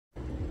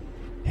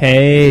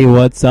Hey,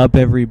 what's up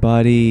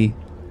everybody?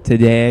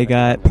 Today I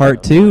got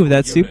part 2 of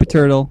that Super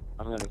Turtle,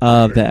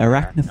 of the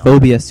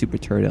Arachnophobia Super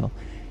Turtle.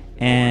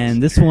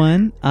 And this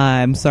one,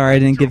 I'm sorry I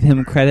didn't give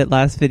him credit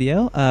last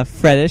video.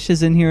 Frededish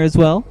is in here as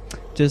well.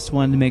 Just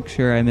wanted to make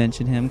sure I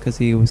mentioned him because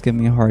he was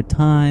giving me a hard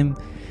time.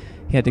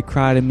 He had to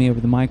cry to me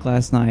over the mic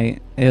last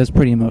night. It was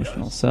pretty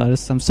emotional, so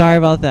I'm sorry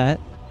about that.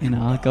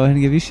 I'll go ahead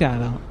and give you a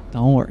shout out.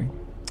 Don't worry.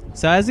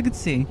 So as you can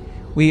see,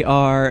 we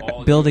are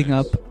building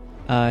up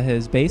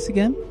his base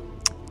again,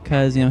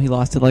 because he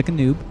lost it like a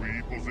noob.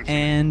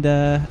 And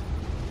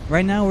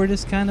right now we're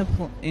just kind of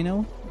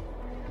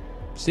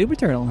super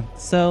turtling.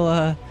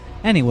 So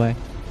anyway,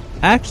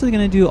 actually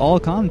gonna do all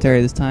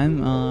commentary this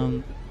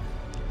time.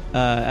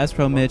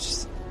 Espro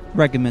Mitch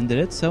recommended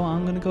it, so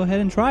I'm gonna go ahead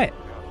and try it.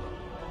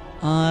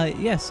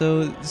 Yeah,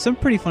 so some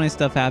pretty funny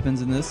stuff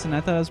happens in this, and I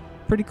thought it was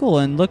pretty cool.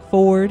 And look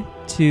forward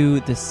to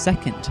the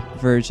second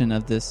version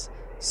of this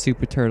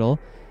Super Turtle,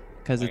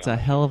 because it's a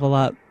hell of a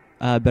lot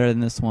better than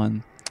this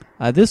one.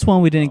 This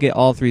one we didn't get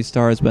all 3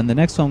 stars, but in the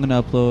next one I'm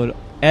going to upload,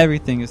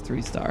 everything is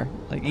 3-star.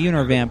 Like, even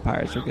our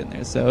vampires are getting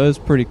there, so it was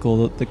pretty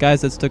cool. The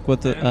guys that stuck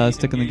with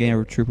stick in the game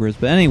were troopers.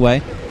 But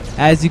anyway,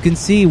 as you can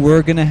see,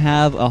 we're going to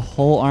have a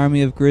whole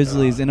army of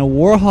grizzlies and a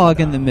warhog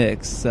in the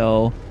mix,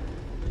 so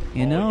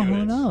who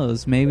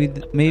knows? Maybe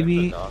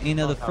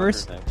the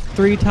first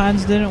 3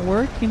 times didn't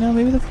work.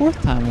 Maybe the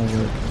 4th time will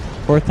work.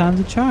 4th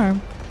time's a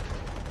charm.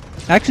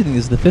 I actually think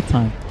this is the 5th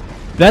time.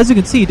 But as you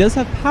can see, he does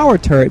have power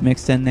turret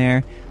mixed in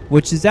there,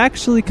 which is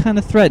actually kind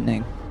of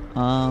threatening.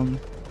 I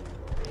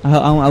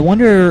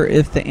wonder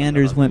if the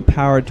Anders went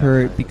power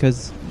turret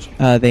because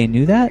they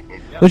knew that,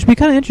 which would be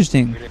kind of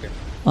interesting.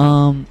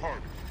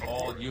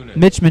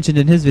 Mitch mentioned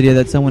in his video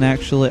that someone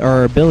actually,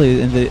 or Billy,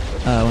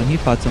 when he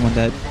fought someone,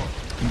 that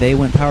they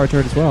went power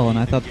turret as well, and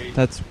I thought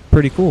that's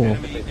pretty cool.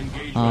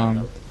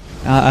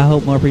 I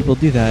hope more people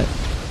do that.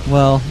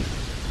 Well,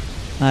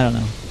 I don't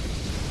know.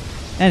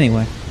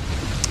 Anyway,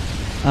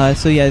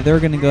 so yeah, they're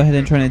going to go ahead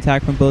and try and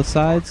attack from both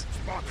sides.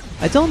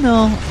 I don't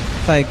know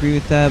if I agree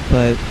with that,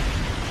 but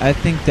I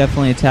think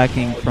definitely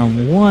attacking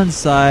from one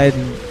side,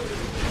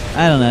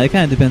 I don't know, it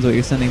kind of depends what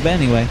you're sending. But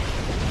anyway,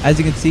 as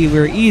you can see,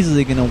 we're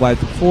easily going to wipe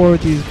the floor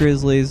with these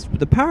grizzlies. But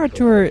the power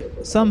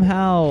turret,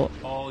 somehow,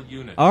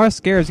 our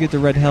scarabs get the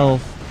red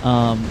health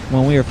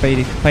when we were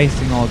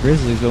facing all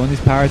grizzlies, but when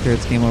these power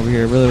turrets came over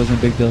here, it really wasn't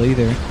a big deal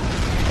either.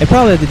 It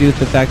probably had to do with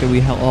the fact that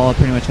we all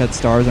pretty much had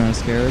stars on our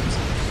scarabs.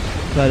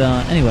 But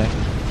anyway,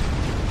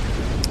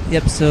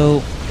 yep,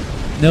 so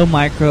no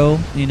micro,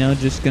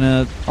 just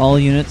gonna all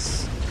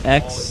units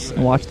X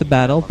and watch the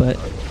battle. But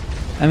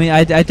I mean,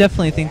 I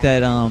definitely think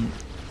that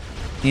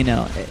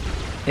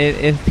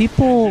if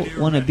people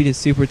want to beat a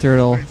Super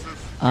Turtle,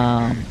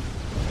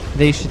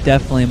 they should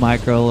definitely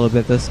micro a little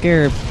bit. The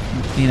scarab,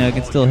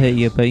 can still hit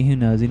you, but who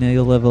knows?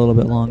 You'll live a little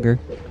bit longer.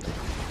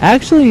 I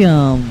actually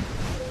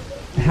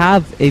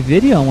have a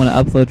video I want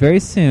to upload very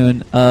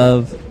soon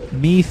of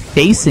me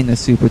facing a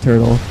Super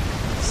Turtle.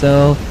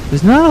 So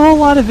there's not a whole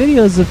lot of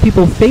videos of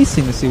people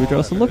facing the Super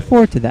Turtle, so look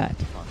forward to that.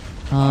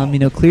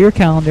 Clear your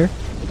calendar,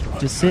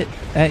 just sit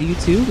at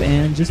YouTube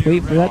and just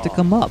wait for that to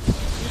come up.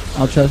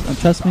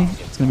 Trust me,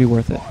 it's gonna be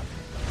worth it.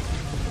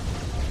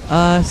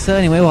 So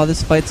anyway, while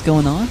this fight's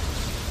going on,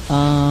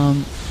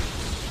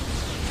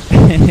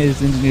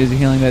 his engineers are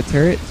healing that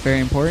turret. It's very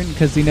important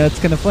because it's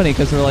kind of funny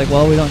because we're like,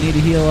 well, we don't need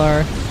to heal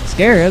our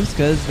scarabs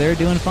because they're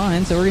doing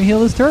fine, so we're gonna heal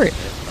this turret.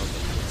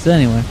 So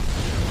anyway,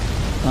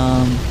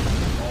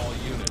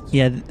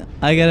 yeah,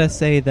 I gotta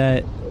say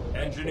that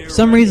for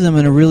some reason I'm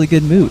in a really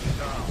good mood.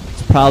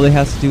 It probably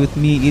has to do with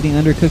me eating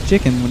undercooked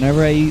chicken.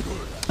 Whenever I eat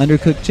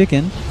undercooked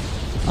chicken,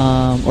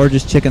 or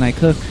just chicken I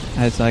cook,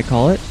 as I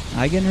call it,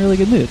 I get in a really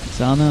good mood.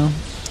 So I don't know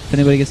if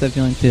anybody gets that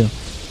feeling too.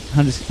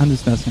 I'm just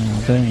messing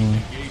around. But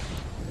anyway,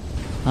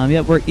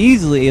 yeah, we're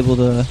easily able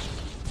to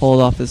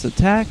hold off this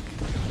attack,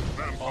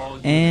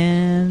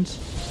 and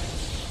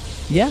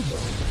yeah,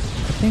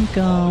 I think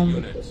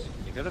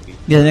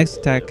yeah, the next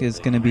attack is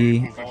gonna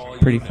be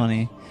pretty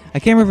funny. I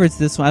can't remember if it's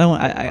this one.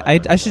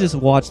 I should just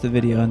watch the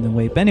video and then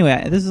wait. But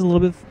anyway, this is a little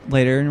bit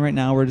later, and right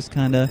now we're just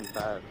kind of,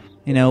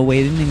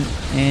 waiting,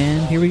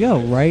 and here we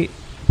go, right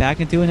back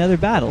into another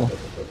battle.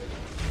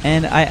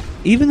 And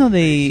even though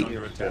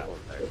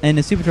in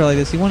a Super Turtle like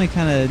this, you want to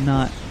kind of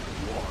not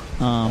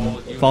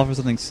fall for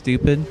something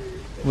stupid,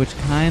 which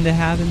kind of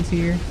happens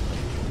here.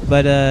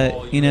 But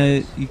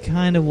you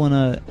kind of want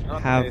to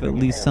have at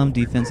least some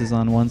defenses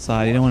on one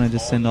side. You don't want to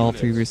just send all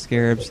 3 of your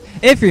scarabs.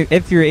 If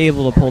you're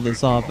able to pull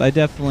this off, I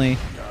definitely,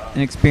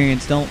 in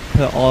experience, don't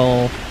put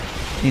all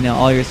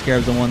your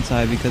scarabs on one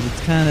side because it's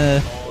kind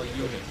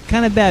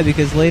of bad.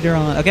 Because later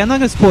on, okay, I'm not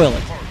gonna spoil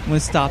it. I'm gonna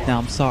stop now.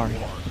 I'm sorry.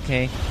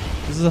 Okay,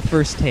 this is a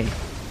first take.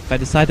 If I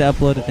decide to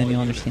upload it, then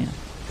you'll understand.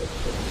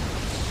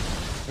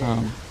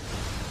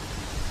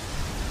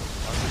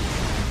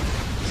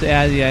 So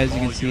as you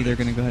can see, they're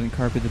going to go ahead and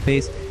carpet the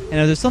base. And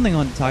there's something I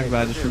want to talk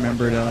about. I just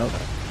remembered.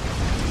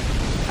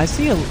 I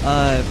see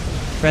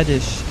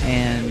Frededish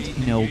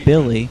and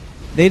Billy.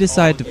 They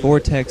decide to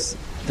vortex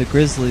the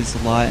grizzlies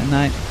a lot,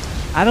 and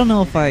I don't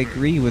know if I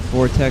agree with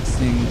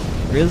vortexing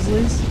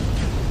grizzlies.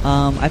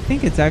 I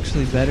think it's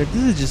actually better.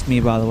 This is just me,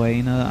 by the way.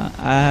 You know,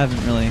 I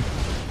haven't really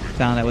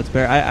found out what's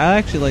better. I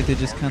actually like to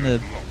just kind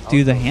of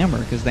do the hammer,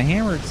 because the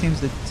hammer seems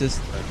to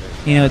just,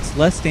 you know, it's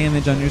less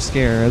damage on your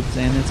scarabs,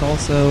 and it's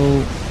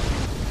also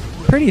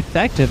pretty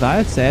effective, I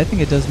would say. I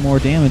think it does more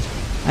damage.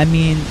 I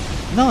mean,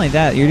 not only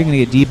that, you're going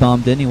to get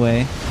debombed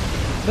anyway,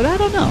 but I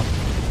don't know.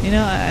 You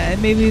know,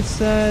 maybe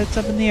it's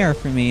up in the air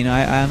for me. You know,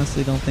 I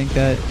honestly don't think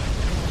that.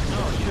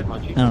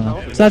 I don't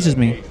know. So that's just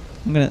me.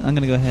 I'm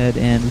gonna go ahead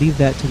and leave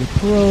that to the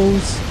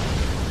pros.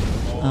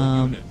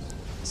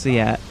 So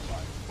yeah.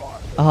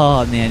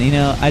 Oh man, you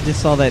know, I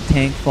just saw that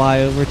tank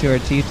fly over to our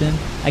chieftain.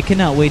 I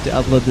cannot wait to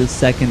upload this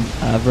second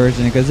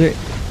version, because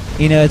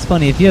you know, it's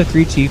funny, if you have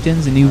 3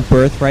 chieftains and you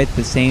birthright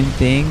the same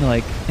thing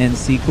like in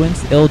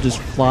sequence, it'll just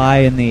fly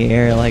in the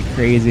air like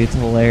crazy. It's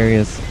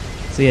hilarious.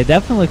 So yeah,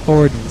 definitely look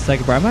forward to the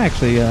second part. I might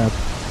actually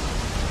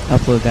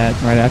upload that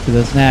right after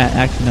this. Nah,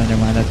 actually no, never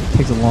mind. That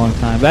takes a long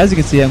time. But as you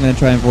can see, I'm going to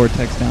try and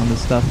vortex down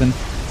this stuff. And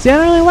see, I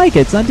don't really like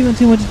it. It's not doing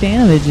too much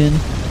damage, and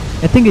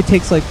I think it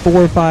takes like 4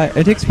 or 5.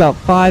 It takes about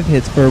 5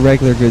 hits for a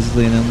regular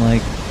grizzly, and then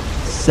like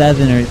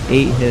 7 or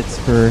 8 hits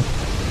for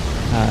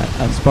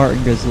a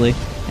Spartan grizzly.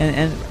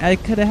 And I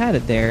could have had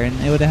it there, and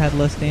it would have had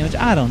less damage.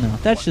 I don't know.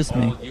 That's just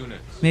me.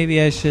 Maybe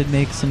I should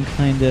make some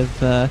kind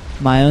of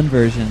my own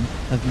version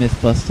of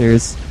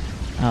Mythbusters.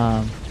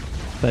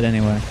 But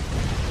anyway.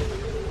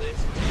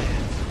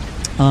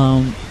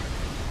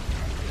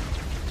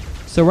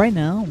 So right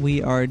now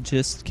we are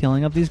just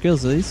killing up these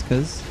grizzlies,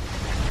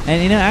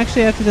 and you know,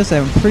 actually after this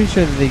I'm pretty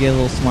sure that they get a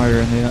little smarter,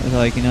 and they're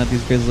like, you know,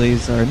 these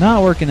grizzlies are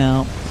not working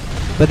out,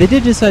 but they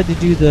did decide to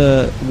do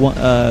the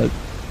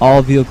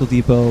all vehicle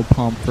depot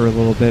pump for a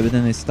little bit, but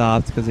then they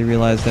stopped because they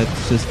realized that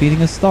it's just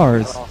feeding us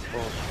stars.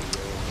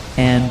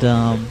 And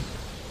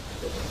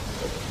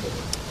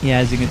yeah,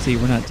 as you can see,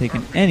 we're not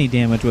taking any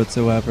damage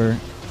whatsoever.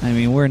 I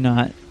mean, we're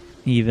not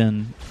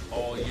even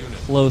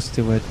close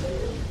to it.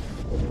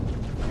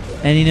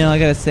 And you know, I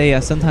gotta say,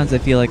 sometimes I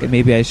feel like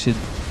maybe I should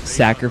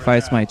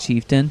sacrifice my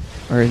chieftain,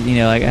 or you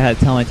know, like I had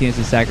to tell my teams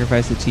to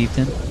sacrifice the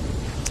chieftain,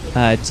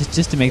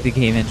 just to make the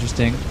game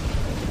interesting.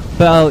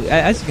 But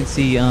as you can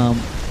see,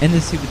 in the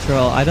Super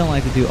Turtle, I don't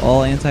like to do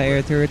all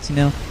anti-air turrets. You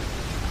know,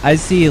 I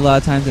see a lot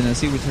of times in a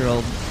Super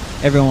Turtle,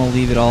 everyone will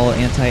leave it all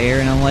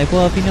anti-air, and I'm like,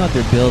 well, if you know what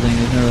they're building,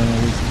 there's no really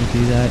reason to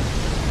do that.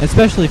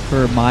 Especially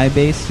for my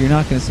base, you're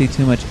not going to see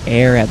too much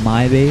air at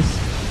my base.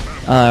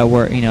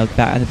 Where, you know, in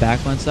the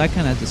back one, so I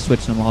kind of have to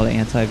switch them all to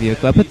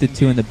anti-vehicle. I put the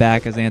 2 in the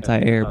back as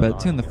anti-air, but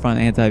 2 in the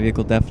front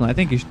anti-vehicle definitely. I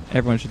think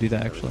everyone should do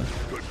that, actually.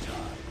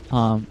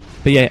 But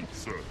yeah.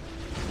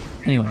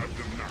 Anyway.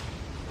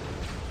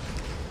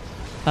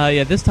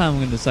 Yeah, this time I'm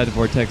going to decide to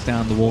vortex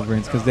down the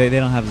Wolverines, because they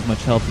don't have as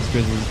much health as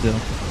Grizzlies do.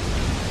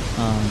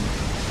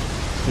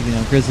 Because, you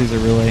know, Grizzlies are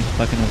really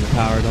fucking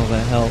overpowered, all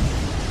that health.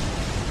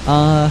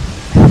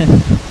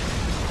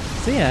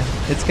 So yeah,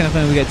 it's kind of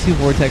funny. We got 2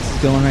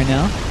 vortexes going right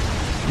now.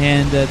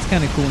 And it's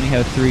kind of cool when you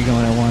have 3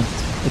 going at once.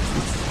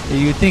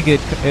 You'd think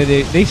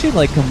they should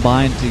like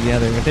combine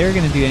together. If they were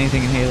going to do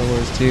anything in Halo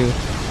Wars 2,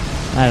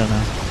 I don't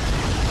know.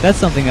 That's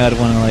something I'd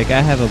want to like.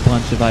 I have a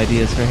bunch of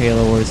ideas for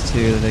Halo Wars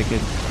 2 that they could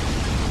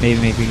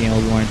maybe make the game a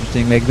little more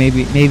interesting. Like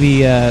maybe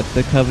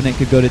the Covenant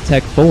could go to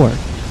Tech 4,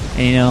 and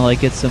you know, like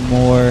get some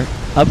more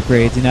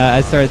upgrades. You know, I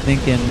started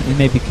thinking, it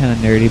may be kind of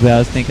nerdy, but I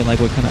was thinking like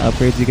what kind of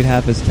upgrades you could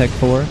have as Tech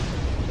 4.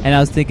 And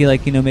I was thinking,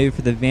 like, you know, maybe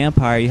for the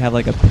vampire you have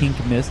like a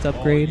pink mist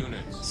upgrade.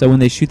 So when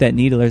they shoot that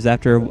needlers,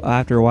 after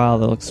a while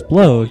they'll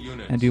explode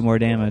and do more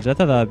damage. I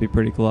thought that would be a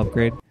pretty cool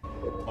upgrade.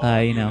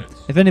 You know,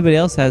 if anybody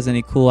else has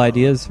any cool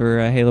ideas for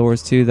Halo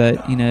Wars 2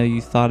 that, you know, you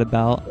thought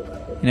about,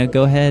 you know,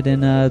 go ahead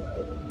and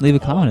leave a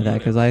comment of that,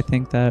 because I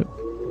think that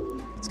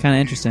it's kind of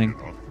interesting.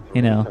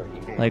 You know,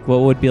 like what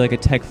would be like a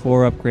Tech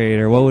 4 upgrade,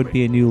 or what would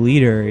be a new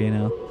leader, you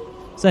know.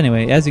 So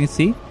anyway, as you can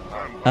see,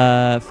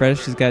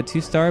 Frededish has got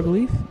 2-star, I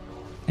believe.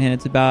 And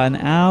it's about an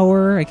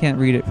hour. I can't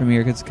read it from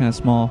here because it's kind of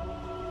small.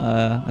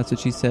 That's what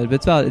she said. But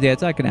it's about, yeah,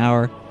 it's like an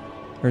hour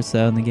or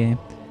so in the game.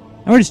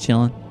 And we're just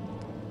chilling.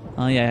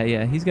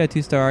 Yeah. He's got a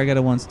 2-star. I got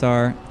a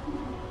 1-star.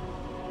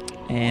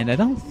 And I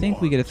don't think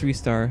we get a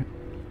 3-star.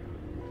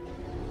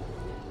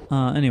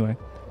 Anyway.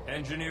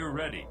 Engineer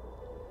ready.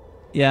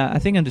 Yeah, I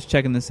think I'm just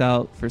checking this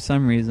out for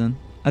some reason.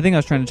 I think I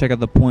was trying to check out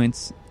the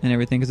points and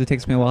everything because it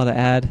takes me a while to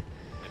add.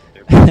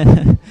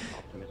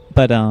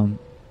 But,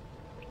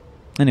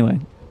 anyway.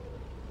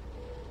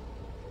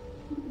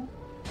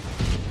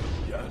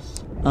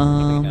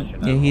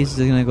 Yeah, he's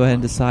gonna go ahead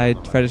and decide.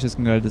 Frededish is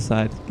gonna go ahead and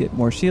decide to get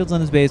more shields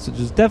on his base, which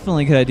is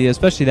definitely a good idea,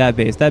 especially that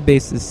base. That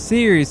base is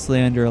seriously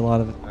under a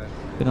lot of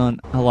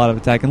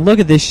attack. And look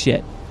at this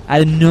shit out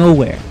of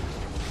nowhere.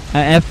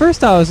 At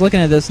first, I was looking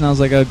at this and I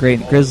was like, "Oh,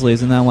 great,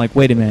 Grizzlies," and then I'm like,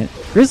 "Wait a minute,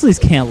 Grizzlies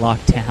can't lock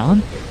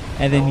down."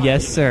 And then,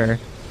 yes, sir,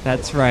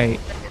 that's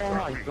right.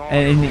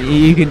 And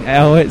you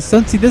can.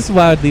 See, this is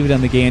why I would leave it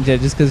on the game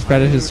chat, just because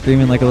Frededish is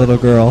screaming like a little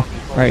girl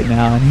right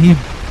now, and he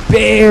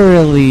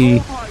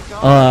barely.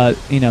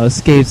 You know,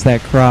 escapes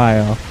that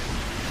cryo.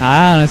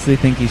 I honestly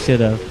think he should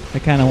have. I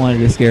kind of wanted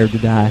to scare him to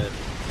die.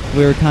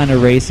 we were kind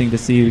of racing to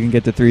see who can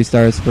get to 3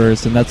 stars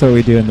first, and that's what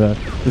we do in the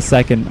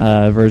second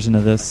version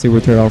of this Super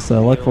Turtle.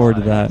 So look forward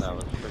to that.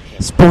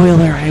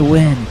 Spoiler: I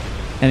win.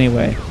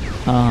 Anyway,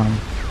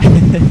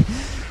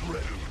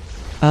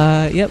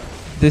 yep.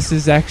 This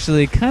is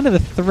actually kind of a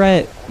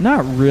threat.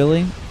 Not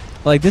really.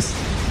 Like this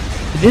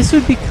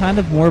would be kind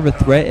of more of a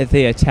threat if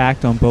they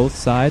attacked on both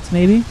sides,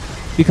 maybe,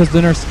 because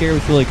then our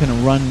scarabs really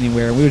couldn't run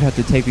anywhere, and we would have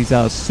to take these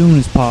out as soon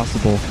as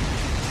possible.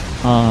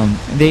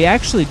 They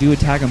actually do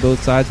attack on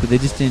both sides, but they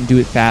just didn't do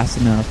it fast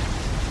enough.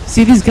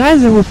 See, these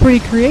guys were pretty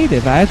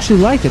creative. I actually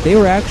liked it. They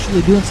were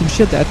actually doing some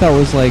shit that I thought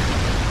was like,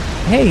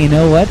 hey, you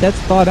know what? That's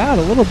thought out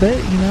a little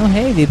bit. You know,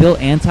 hey, they built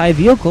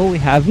anti-vehicle. We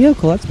have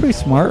vehicle. That's pretty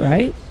smart,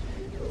 right?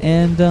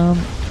 And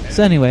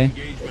so anyway,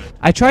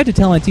 I tried to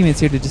tell my teammates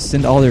here to just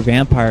send all their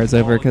vampires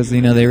over because,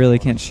 you know, they really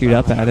can't shoot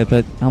up at it,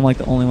 but I'm like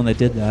the only one that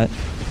did that.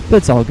 But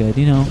it's all good,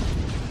 you know.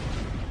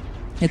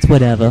 It's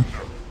whatever.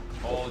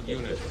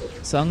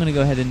 So I'm going to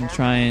go ahead and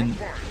try and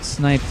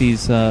snipe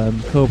these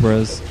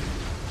cobras.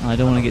 I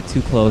don't want to get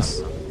too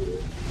close.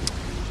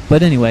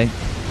 But anyway.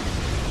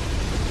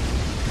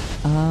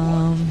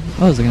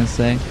 What was I going to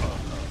say?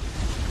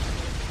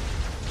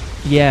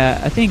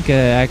 Yeah, I think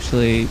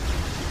actually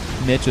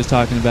Mitch was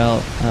talking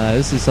about,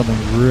 this is something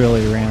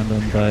really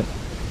random, but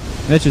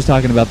Mitch was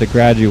talking about the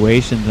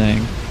graduation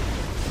thing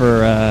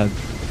for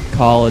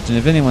college, and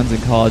if anyone's in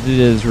college, it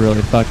is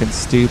really fucking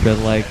stupid.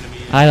 Like,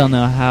 I don't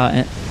know how,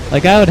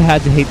 like, I would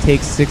have had to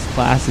take 6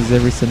 classes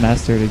every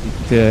semester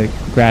to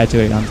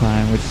graduate on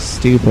time, which is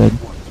stupid.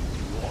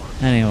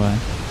 Anyway.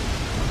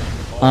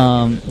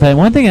 But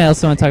one thing I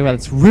also want to talk about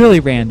that's really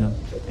random,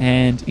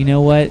 and you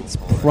know what? It's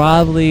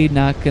probably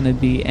not going to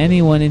be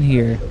anyone in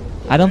here.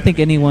 I don't think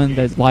anyone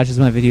that watches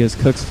my videos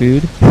cooks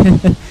food.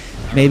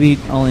 Maybe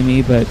only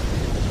me, but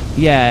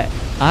yeah,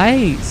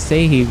 I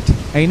saved.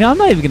 You know, I'm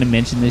not even going to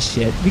mention this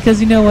shit because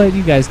you know what?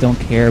 You guys don't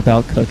care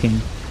about cooking.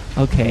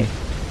 Okay.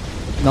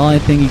 The only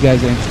thing you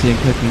guys are interested in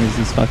cooking is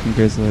these fucking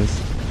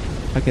grizzlies.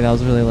 Okay, that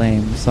was really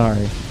lame. I'm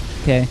sorry.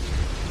 Okay.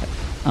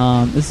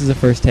 This is a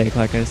first take,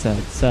 like I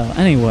said. So,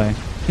 anyway.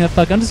 You know,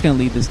 fuck, I'm just going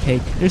to leave this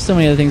cake. There's so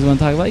many other things I want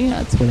to talk about.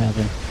 Yeah, it's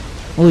whatever.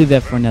 We'll leave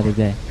that for another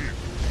day.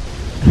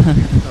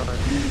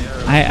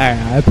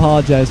 I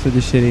apologize for the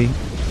shitty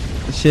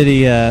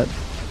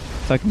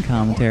fucking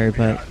commentary,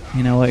 but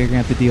you know what? You're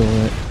going to have to deal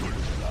with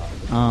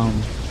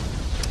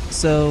it.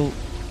 So,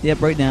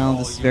 yep, right now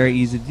this is very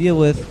easy to deal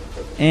with.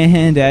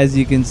 And as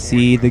you can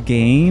see, the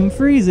game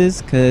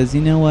freezes because,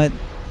 you know what?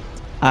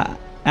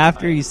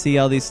 After you see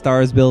all these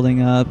stars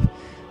building up,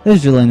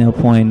 there's really no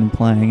point in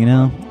playing, you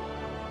know?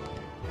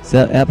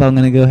 So, yep, I'm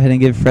going to go ahead and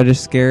give Frededish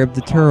Scarab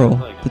the twirl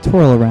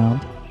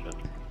around.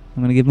 I'm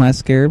going to give my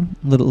Scarab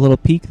a little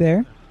peek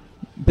there.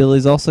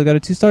 Billy's also got a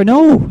 2-star.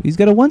 No! He's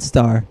got a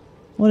 1-star.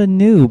 What a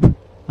noob.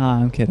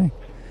 I'm kidding.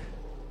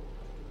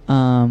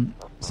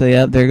 So,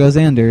 yeah, there goes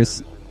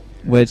Anders,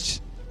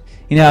 which,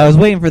 you know, I was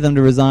waiting for them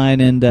to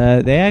resign, and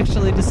they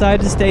actually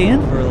decided to stay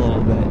in for a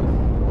little bit.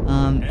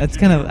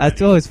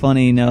 That's always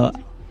funny, you know.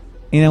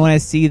 You know, when I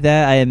see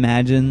that, I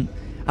imagine...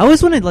 I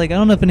always wanted, like, I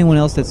don't know if anyone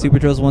else that Super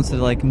Turtles wants to,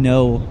 like,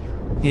 know...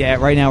 Yeah,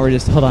 right now we're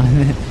just... Hold on a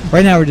minute.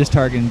 Right now we're just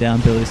targeting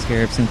down Billy's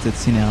Scarab since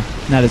it's, you know,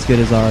 not as good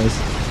as ours.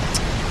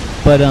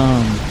 But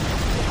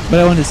what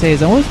I wanted to say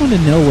is I always want to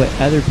know what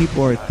other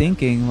people are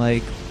thinking,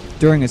 like,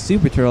 during a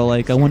Super Turtle.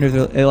 Like, I wonder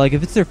if they're, like,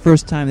 if it's their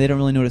first time, they don't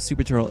really know what a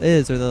Super Turtle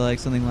is, or they're like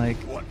something like,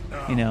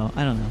 you know,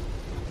 I don't know.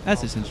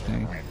 That's just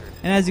interesting.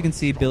 And as you can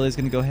see, Billy's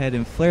going to go ahead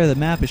and flare the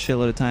map a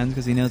shitload of times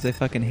because he knows I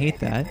fucking hate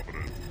that.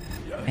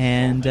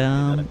 And,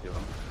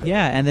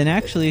 yeah, and then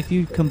actually if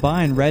you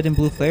combine red and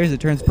blue flares,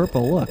 it turns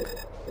purple. Look.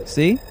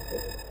 See?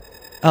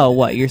 Oh,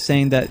 what? You're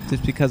saying that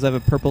just because I have a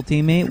purple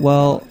teammate?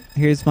 Well,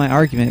 here's my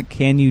argument.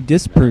 Can you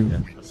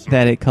disprove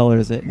that it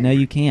colors it? No,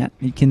 you can't.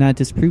 You cannot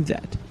disprove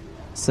that.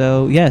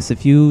 So, yes,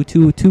 if you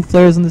two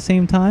flares on the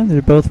same time,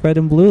 they're both red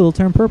and blue, it'll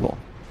turn purple.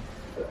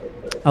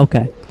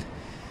 Okay.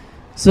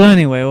 So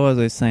anyway, what was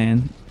I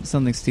saying?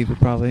 Something stupid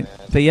probably.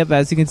 But yep,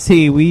 as you can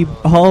see, we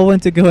all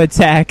went to go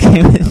attack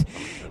him.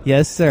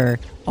 Yes, sir.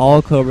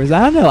 All cobras.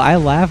 I don't know. I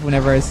laugh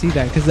whenever I see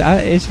that because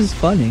it's just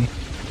funny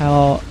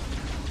how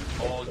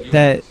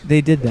that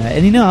they did that.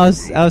 And you know, I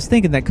was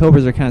thinking that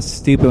cobras are kind of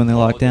stupid when they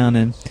lock down.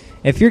 And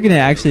if you're gonna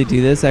actually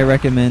do this, I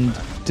recommend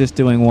just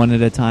doing one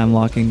at a time,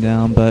 locking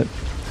down. But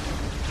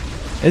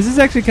this is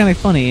actually kind of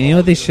funny. And you know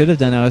what they should have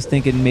done? I was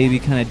thinking maybe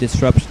kind of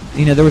disrupt.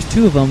 You know, there was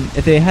 2 of them.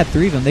 If they had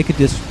 3 of them, they could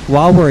just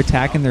while we're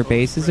attacking their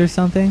bases or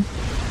something.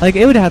 Like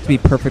it would have to be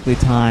perfectly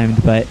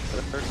timed, but.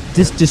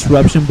 Just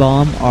disruption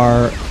bomb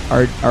our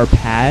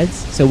pads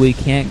so we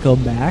can't go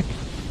back.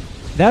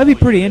 That would be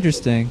pretty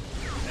interesting.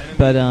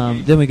 But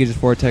then we could just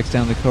vortex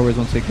down the cobras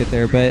once we get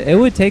there. But it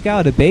would take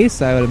out a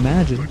base, I would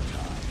imagine.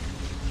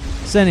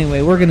 So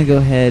anyway, we're gonna go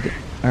ahead,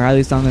 or at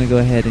least I'm gonna go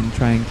ahead and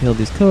try and kill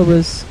these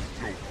cobras.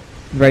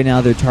 Right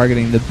now they're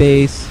targeting the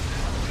base,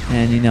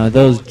 and you know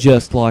those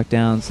just locked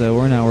down, so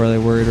we're not really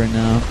worried right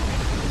now.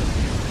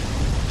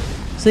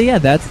 So yeah,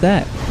 that's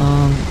that.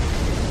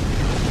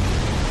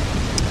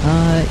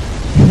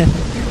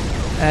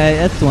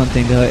 That's the one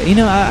thing, though. You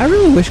know, I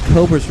really wish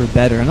Cobras were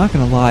better. I'm not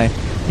gonna lie.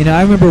 You know,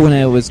 I remember when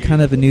I was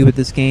kind of a noob at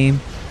this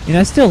game. You know,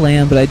 I still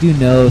am, but I do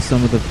know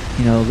some of the,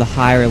 you know, the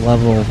higher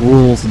level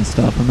rules and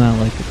stuff. I'm not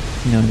like,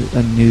 you know,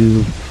 a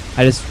noob.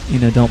 I just, you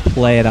know, don't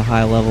play at a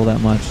high level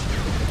that much.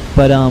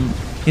 But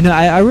you know,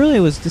 I really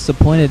was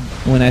disappointed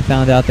when I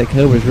found out that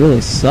Cobras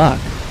really suck.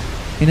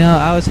 You know,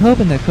 I was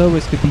hoping that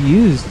Cobras could be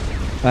used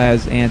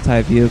as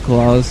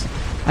anti-vehicle.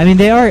 I mean,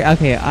 they are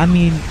okay. I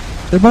mean,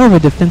 they're more of a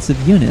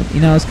defensive unit.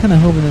 You know, I was kind of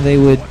hoping that they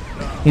would,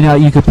 you know,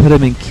 you could put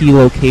them in key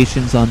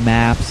locations on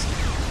maps.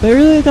 But it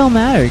really don't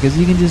matter because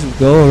you can just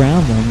go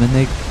around them and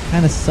they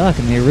kind of suck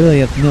and they really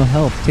have no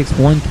health. It takes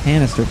one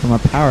canister from a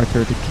power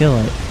turret to kill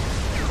it.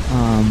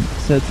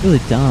 So it's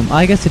really dumb.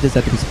 I guess it does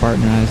have to be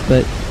Spartanized,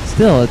 but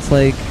still, it's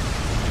like,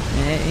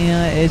 you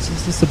know, it's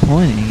just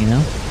disappointing, you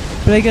know?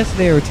 But I guess if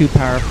they were too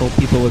powerful,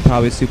 people would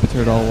probably Super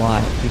Turtle a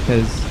lot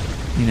because,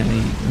 you know,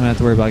 you don't have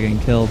to worry about getting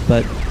killed.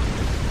 But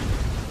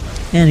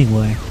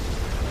anyway,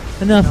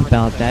 enough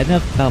about that.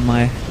 Enough about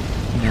my,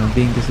 you know,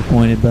 being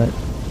disappointed. But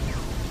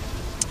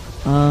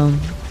and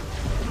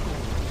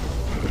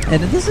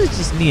this is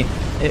just me.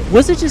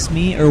 Was it just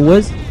me, or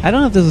was I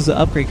don't know if this was an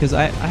upgrade because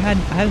I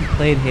hadn't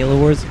played Halo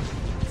Wars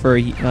for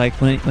like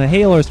when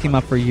Halo Wars came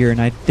out for a year, and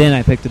then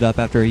I picked it up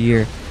after a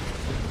year.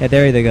 Yeah,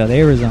 there they go.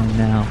 They were zoned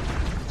now.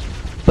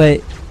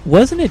 But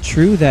wasn't it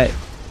true that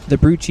the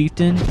Brute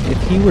Chieftain,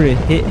 if he were to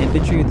hit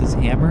infantry with his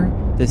hammer,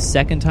 the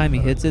second time he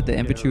hits it, the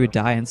infantry would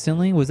die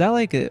instantly? Was that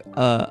like an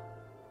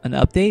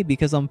update?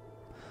 Because I'm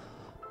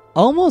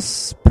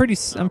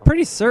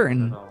pretty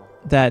certain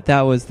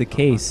that was the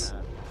case.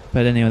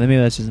 But anyway, maybe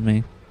that's just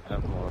me.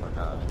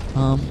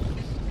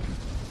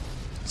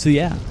 So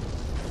yeah.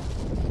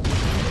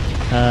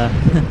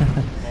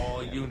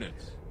 All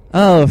units.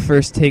 Oh,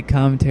 first take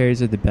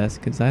commentaries are the best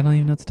because I don't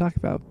even know what to talk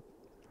about.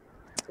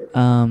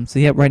 So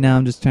yeah, right now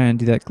I'm just trying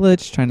to do that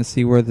glitch, trying to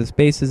see where this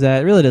base is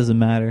at. It really doesn't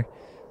matter.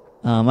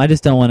 I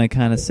just don't want to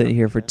kind of sit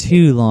here for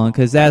too long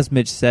because, as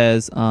Mitch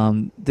says,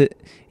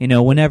 you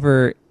know,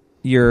 whenever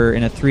you're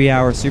in a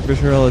 3-hour Super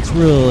Turtle, it's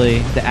really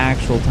the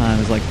actual time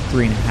is like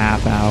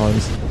 3.5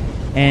 hours,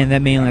 and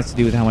that mainly has to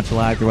do with how much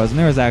lag there was. And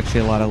there was actually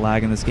a lot of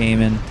lag in this game,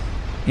 and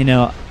you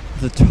know,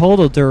 the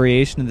total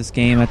duration of this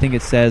game, I think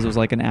it says was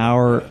like 1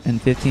 hour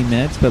and 15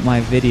 minutes, but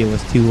my video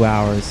was 2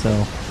 hours,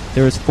 so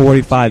there was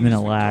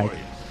 45-minute lag.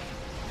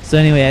 So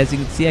anyway, as you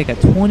can see, I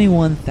got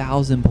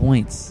 21,000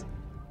 points.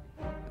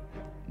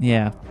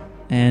 Yeah,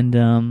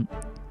 and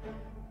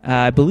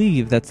I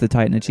believe that's the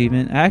Titan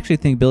achievement. I actually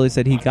think Billy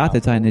said he got the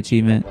Titan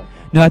achievement.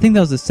 No, I think that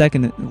was the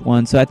second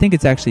one, so I think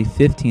it's actually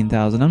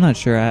 15,000. I'm not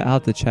sure. I'll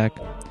have to check.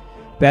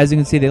 But as you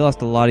can see, they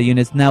lost a lot of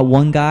units. And that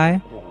one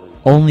guy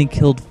only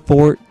killed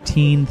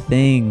 14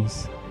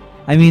 things.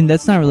 I mean,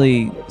 that's not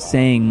really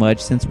saying much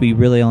since we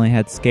really only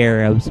had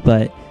scarabs,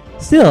 but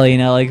still, you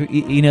know, like,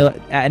 you know,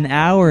 at 1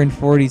 hour and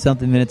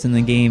 40-something minutes in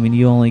the game and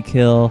you only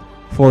kill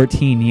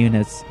 14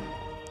 units.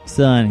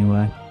 So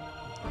anyway,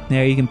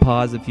 there, you can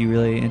pause if you're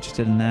really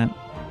interested in that.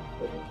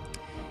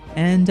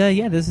 And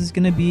yeah, this is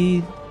going to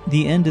be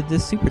the end of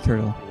this Super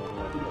Turtle.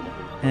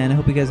 And I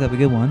hope you guys have a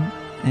good one.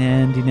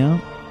 And, you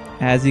know,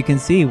 as you can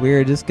see,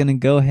 we're just going to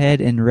go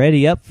ahead and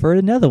ready up for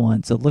another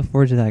one. So look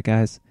forward to that,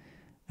 guys.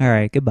 All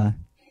right, goodbye.